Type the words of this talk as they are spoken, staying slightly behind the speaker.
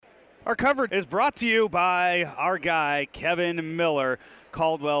Our coverage is brought to you by our guy, Kevin Miller,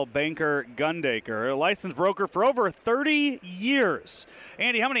 Caldwell Banker Gundaker, a licensed broker for over 30 years.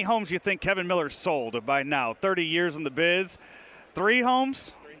 Andy, how many homes do you think Kevin Miller sold by now? 30 years in the biz? 3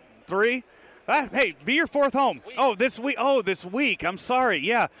 homes? 3? Hey, be your 4th home. This week. I'm sorry.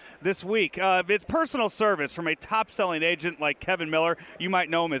 Yeah, this week. It's personal service from a top-selling agent like Kevin Miller. You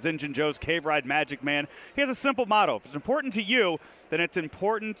might know him as Engine Joe's Cave Ride Magic Man. He has a simple motto. If it's important to you, then it's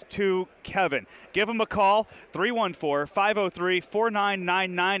important to Kevin. Give him a call,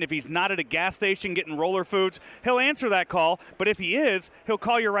 314-503-4999. If he's not at a gas station getting roller foods, he'll answer that call. But if he is, he'll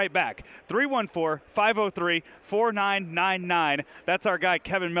call you right back. 314-503-4999. That's our guy,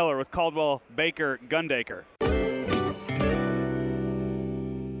 Kevin Miller with Caldwell Baker Gundaker.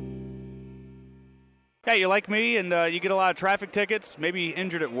 Hey, you like me and you get a lot of traffic tickets, maybe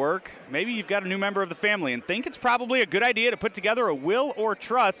injured at work, maybe you've got a new member of the family and think it's probably a good idea to put together a will or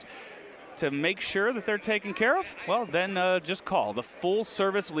trust to make sure that they're taken care of? Well, then just call the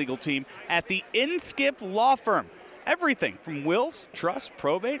full-service legal team at the Inskip Law Firm. Everything from wills, trust,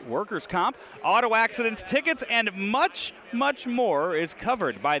 probate, workers' comp, auto accidents, tickets, and much, much more is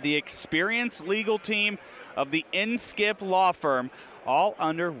covered by the experienced legal team of the Inskip Law Firm, all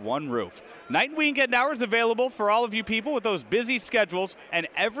under one roof. Night and weekend hours available for all of you people with those busy schedules, and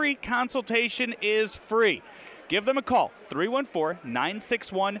every consultation is free. Give them a call,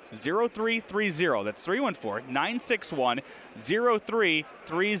 314-961-0330. That's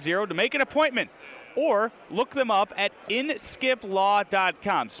 314-961-0330 to make an appointment. Or look them up at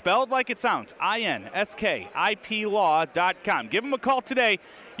inskiplaw.com. Spelled like it sounds, INSKIP law.com. Give them a call today.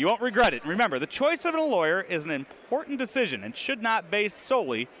 You won't regret it. Remember, the choice of a lawyer is an important decision and should not base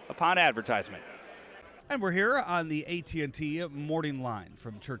solely upon advertisement. And we're here on the AT&T morning line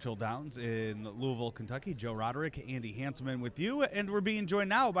from Churchill Downs in Louisville, Kentucky. Joe Roderick, Andy Hanselman with you. And we're being joined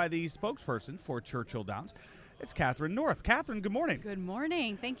now by the spokesperson for Churchill Downs. It's Catherine North. Catherine, good morning. Good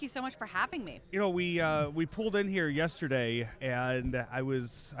morning. Thank you so much for having me. You know, we pulled in here yesterday, and I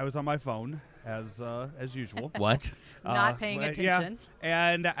was on my phone as usual. What? Not paying attention.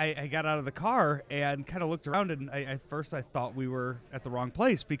 Yeah. And I got out of the car and kind of looked around, and at first I thought we were at the wrong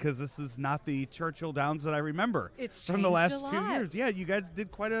place because this is not the Churchill Downs that I remember. It's from the last a lot. few years. Yeah, you guys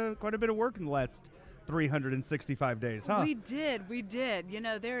did quite a bit of work in the last 365 days, huh? We did. You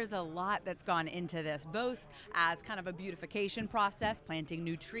know, there is a lot that's gone into this, both as kind of a beautification process, planting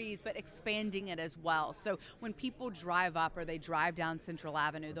new trees, but expanding it as well. So when people drive up or they drive down Central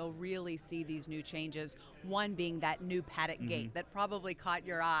Avenue, they'll really see these new changes. One being that new paddock gate that probably caught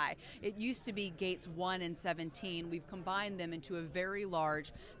your eye. It used to be gates 1 and 17. We've combined them into a very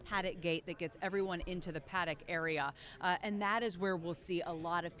large paddock gate that gets everyone into the paddock area. And that is where we'll see a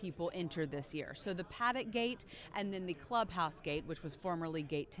lot of people enter this year. So the paddock gate and then the clubhouse gate, which was formerly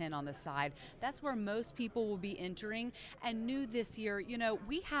gate 10 on the side, that's where most people will be entering. And new this year, you know,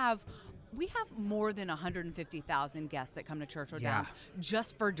 we have more than 150,000 guests that come to Churchill Downs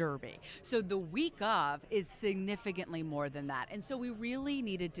just for Derby. So the week of is significantly more than that. And so we really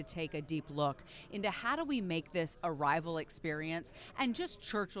needed to take a deep look into how do we make this arrival experience and just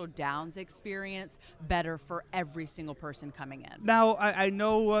Churchill Downs experience better for every single person coming in. Now, I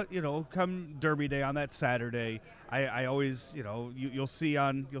know, come Derby Day on that Saturday, I always, you'll see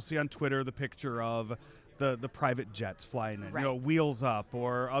on Twitter the picture of the private jets flying in, right. Wheels Up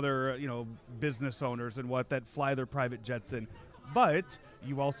or other, business owners and that fly their private jets in. But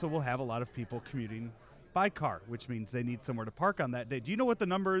you also will have a lot of people commuting by car, which means they need somewhere to park on that day. Do you know what the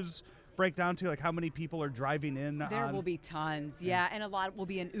numbers break down to, like how many people are driving in? There will be tons, and a lot will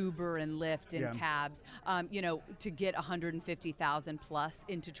be in Uber and Lyft and cabs. To get 150,000 plus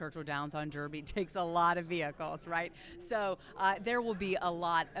into Churchill Downs on Derby takes a lot of vehicles, right? So there will be a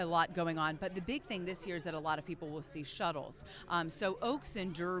lot going on. But the big thing this year is that a lot of people will see shuttles. So Oaks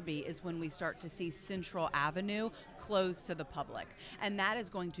and Derby is when we start to see Central Avenue closed to the public, and that is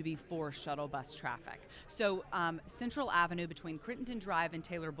going to be for shuttle bus traffic. So Central Avenue between Crittenden Drive and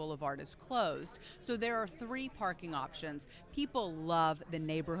Taylor Boulevard is closed. So there are 3 parking options. People love the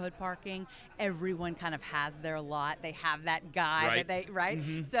neighborhood parking. Everyone kind of has their lot. They have that guy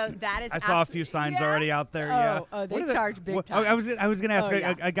Mm-hmm. So that is. I saw a few signs already out there. They charge big time. I was going to ask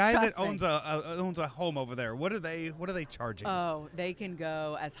a guy Trust that owns a home over there. What are they charging? Oh, they can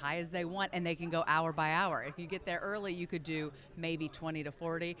go as high as they want, and they can go hour by hour. If you get there early, you could do maybe 20 to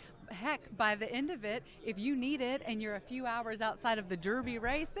 40. Heck, by the end of it, if you need it and you're a few hours outside of the Derby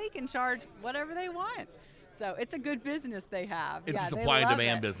race, they can charge whatever they want. So it's a good business they have. It's a supply and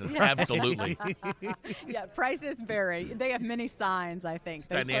demand business. Absolutely. Yeah, prices vary. They have many signs, I think.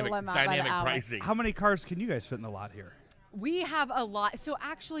 Dynamic pricing. How many cars can you guys fit in the lot here? We have a lot. So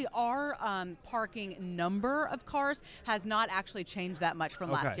actually, our parking number of cars has not actually changed that much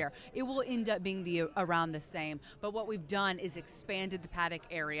from last year. It will end up being around the same. But what we've done is expanded the paddock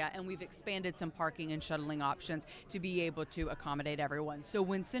area, and we've expanded some parking and shuttling options to be able to accommodate everyone. So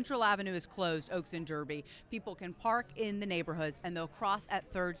when Central Avenue is closed, Oaks and Derby, people can park in the neighborhoods, and they'll cross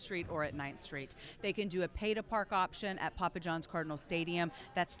at 3rd Street or at 9th Street. They can do a pay-to-park option at Papa John's Cardinal Stadium.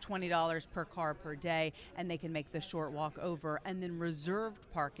 That's $20 per car per day, and they can make the short walk over. And then reserved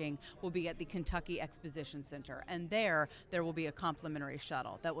parking will be at the Kentucky Exposition Center, and there will be a complimentary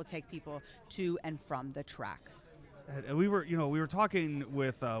shuttle that will take people to and from the track. And we were talking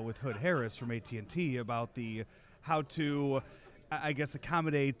with Hood Harris from AT&T about how to, I guess,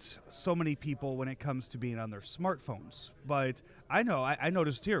 accommodate so many people when it comes to being on their smartphones. But I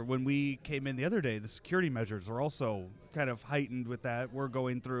noticed here when we came in the other day, the security measures are also kind of heightened with that. We're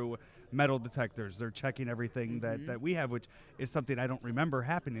going through metal detectors. They're checking everything that we have, which is something I don't remember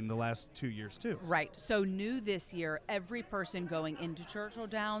happening the last 2 years too. Right. So new this year, every person going into Churchill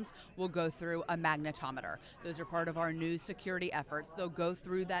Downs will go through a magnetometer. Those are part of our new security efforts. They'll go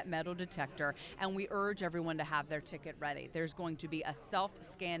through that metal detector, and we urge everyone to have their ticket ready. There's going to be a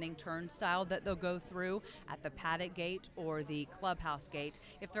self-scanning turnstile that they'll go through at the paddock gate or the clubhouse gate.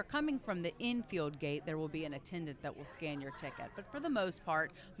 If they're coming from the infield gate, there will be an attendant that will scan your ticket. But for the most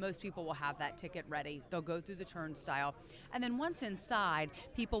part, most people will have that ticket ready. They'll go through the turnstile, and then once inside,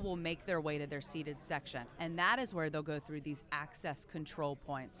 people will make their way to their seated section, and that is where they'll go through these access control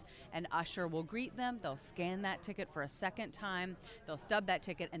points. An usher will greet them. They'll scan that ticket for a second time. They'll stub that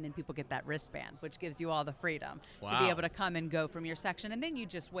ticket, and then people get that wristband, which gives you all the freedom to be able to come and go from your section, and then you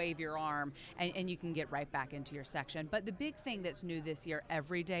just wave your arm, and you can get right back into your section. But the big thing that's new this year,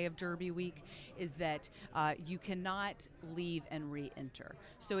 every day of Derby Week, is that you cannot leave and re-enter.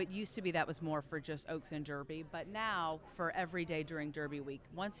 So it used to be that was more for just Oaks and Derby, but now for every day during Derby Week,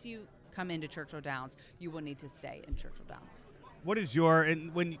 once you come into Churchill Downs, you will need to stay in Churchill Downs. What is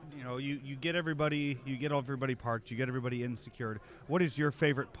when you get everybody parked, you get everybody in secured, what is your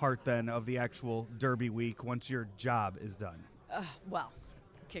favorite part then of the actual Derby Week once your job is done? Well,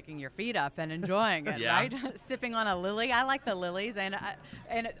 kicking your feet up and enjoying it, right? Sipping on a lily. I like the lilies, and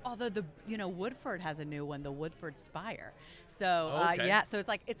although Woodford has a new one, the Woodford Spire. So so it's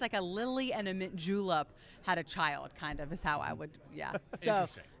like a lily and a mint julep had a child, kind of is how I would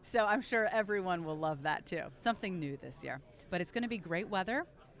Interesting. So I'm sure everyone will love that too. Something new this year, but it's going to be great weather,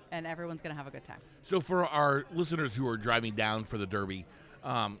 and everyone's going to have a good time. So for our listeners who are driving down for the Derby,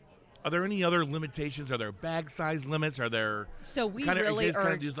 are there any other limitations? Are there bag size limits? Are there kind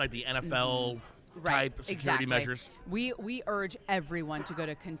of just like the NFL type security measures? We urge everyone to go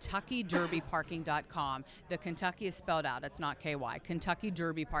to KentuckyDerbyParking.com. The Kentucky is spelled out. It's not KY.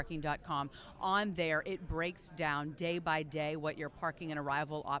 KentuckyDerbyParking.com. On there, it breaks down day by day what your parking and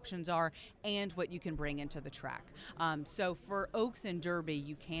arrival options are and what you can bring into the track. So for Oaks and Derby,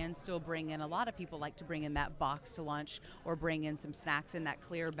 you can still bring in, a lot of people like to bring in that boxed lunch or bring in some snacks in that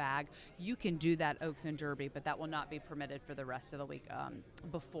clear bag. You can do that Oaks and Derby, but that will not be permitted for the rest of the week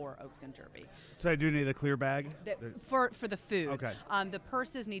before Oaks and Derby. So I do need a clear bag? For the food. Okay. The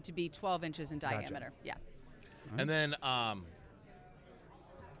purses need to be 12 inches in diameter. Gotcha. Yeah. And then, blah,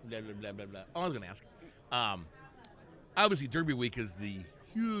 blah, blah, blah, blah. Oh, I was going to ask. Obviously, Derby Week is the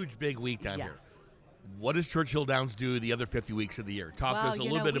huge, big week down here. What does Churchill Downs do the other 50 weeks of the year? Talk to us a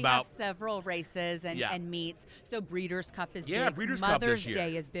little bit about. We have several races and meets. So Breeders' Cup is big. Breeders' Cup Mother's this year.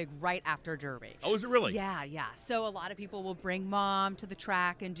 Day is big right after Derby. Oh, is it really? Yeah. So a lot of people will bring mom to the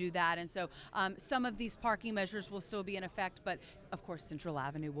track and do that. And so some of these parking measures will still be in effect, but of course Central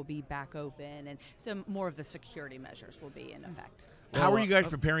Avenue will be back open, and some more of the security measures will be in effect. How are you guys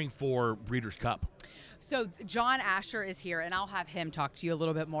preparing for Breeders' Cup? So John Asher is here, and I'll have him talk to you a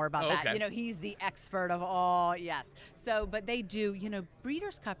little bit more about that. Okay. He's the expert of all, yes. So, but they do,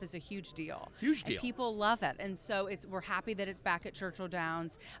 Breeders' Cup is a huge deal. Huge deal. And people love it. And so we're happy that it's back at Churchill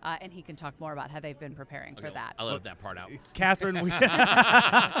Downs, and he can talk more about how they've been preparing for that. I'll let that part out. Catherine,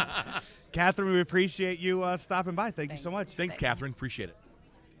 Catherine, we appreciate you stopping by. Thank you so much. Thanks, Catherine. Appreciate it.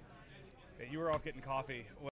 You were off getting coffee.